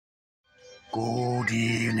Good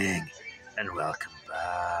evening and welcome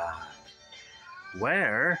back.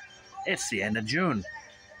 Where? It's the end of June.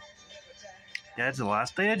 Yeah, it's the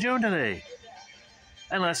last day of June today.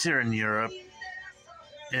 Unless you're in Europe.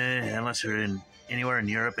 Unless you're in anywhere in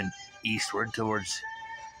Europe and eastward towards,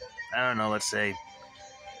 I don't know, let's say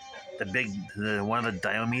one of the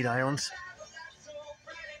Diomede Islands.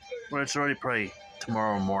 Well, it's already probably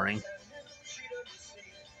tomorrow morning.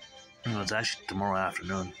 No, it's actually tomorrow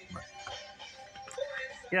afternoon. But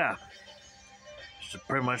yeah, so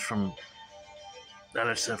pretty much from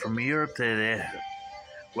Europe to the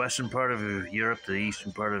western part of Europe to the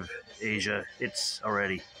eastern part of Asia, it's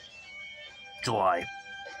already July.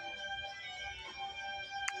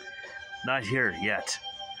 Not here yet.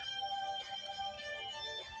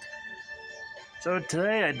 So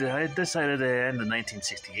today I decided to end the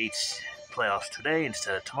 1968 playoffs today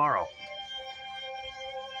instead of tomorrow.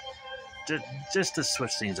 Just to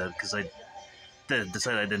switch things up because I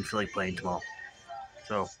decided I didn't feel like playing tomorrow.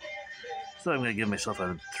 So I'm going to give myself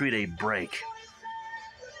a 3-day break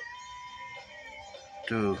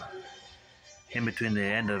to in between the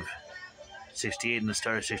end of 68 and the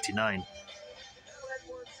start of 69.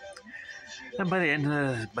 And by the end of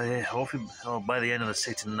the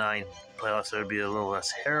 69 playoffs, there would be a little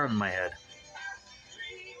less hair on my head.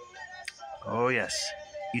 Oh yes,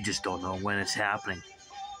 you just don't know when it's happening.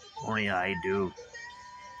 Only I do.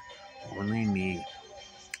 Only me.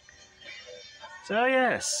 So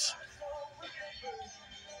yes,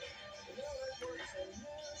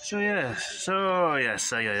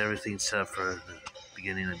 I got everything set for the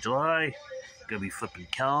beginning of July. Gonna be flipping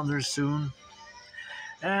calendars soon,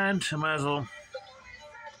 and I might as well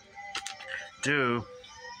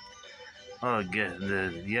get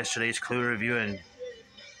the yesterday's Clue review and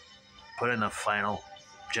put in the final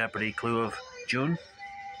Jeopardy Clue of June.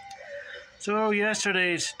 So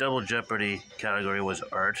yesterday's Double Jeopardy category was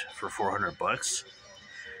art for $400.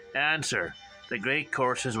 Answer: the great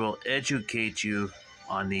courses will educate you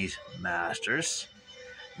on these masters,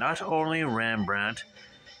 not only Rembrandt,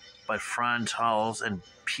 but Frans Hals and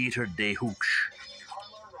Peter de Hooch.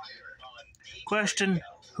 Question: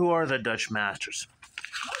 who are the Dutch masters?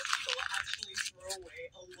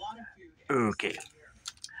 Okay.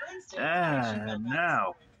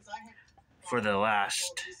 Now, for the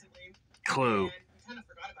last clue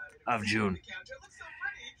of June.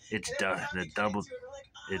 This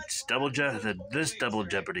Double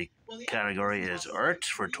Jeopardy category is art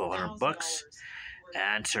for $1,200.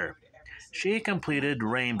 Answer: she completed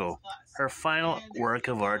Rainbow, her final work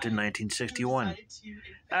of art, in 1961,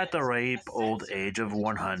 at the ripe old age of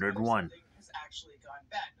 101.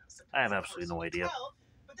 I have absolutely no idea.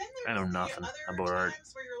 I know nothing about art.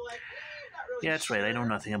 Yeah, that's right. I know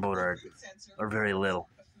nothing about art, or very little.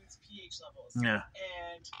 Yeah.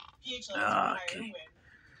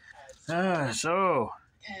 Okay. So,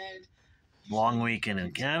 long weekend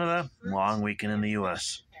in Canada, long weekend in the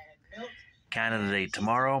U.S. Canada Day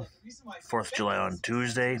tomorrow, 4th of July on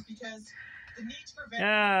Tuesday.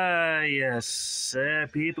 Yes,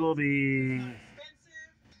 people will be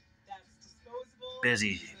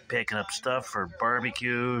busy picking up stuff for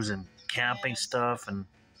barbecues and camping stuff and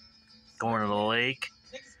going to the lake.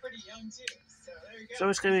 So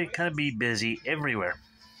it's going to kind of be busy everywhere.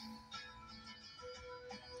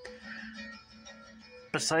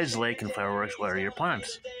 Besides lake and fireworks, what are your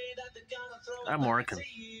plans? I'm working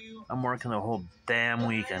the whole damn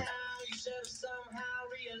weekend.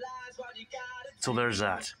 So there's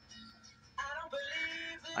that.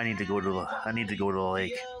 I need to go to the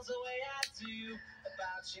lake.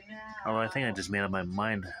 Although I think I just made up my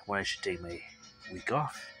mind why I should take my week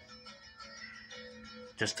off.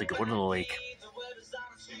 Just to go to the lake.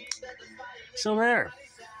 So there.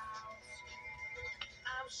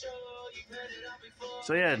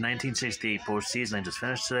 So yeah, 1968 postseason I just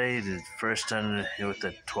finished today. The first time with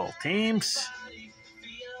the 12 teams.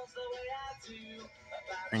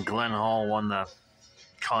 And Glenn Hall won the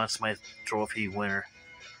Conn Smythe trophy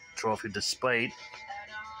despite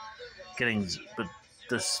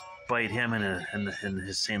him and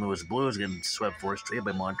his St. Louis Blues getting swept 4 straight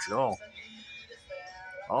by Montreal.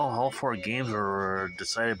 All 4 games were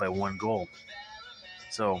decided by 1 goal.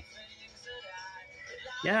 So,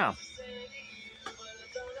 yeah.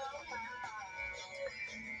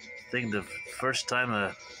 I think that was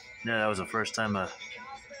the first time a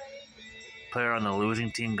player on the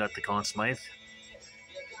losing team got the Conn Smythe.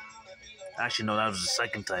 Actually, no, that was the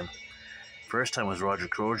second time. First time was Roger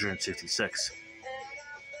Crozier in 66.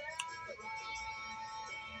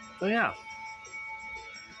 So yeah.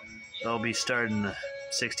 They'll be starting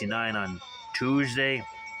 69 on Tuesday.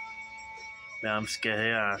 Yeah, I'm scared.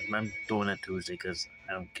 Yeah, I'm doing it Tuesday because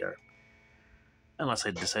I don't care. Unless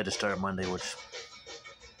I decide to start Monday, which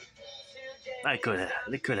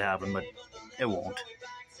it could happen, but it won't.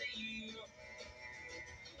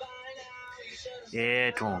 Yeah,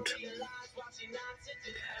 it won't.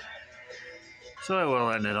 So I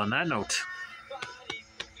will end it on that note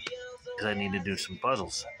because I need to do some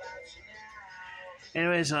puzzles.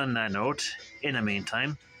 Anyways, on that note, in the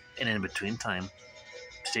meantime, and in between time,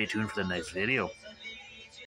 stay tuned for the next video.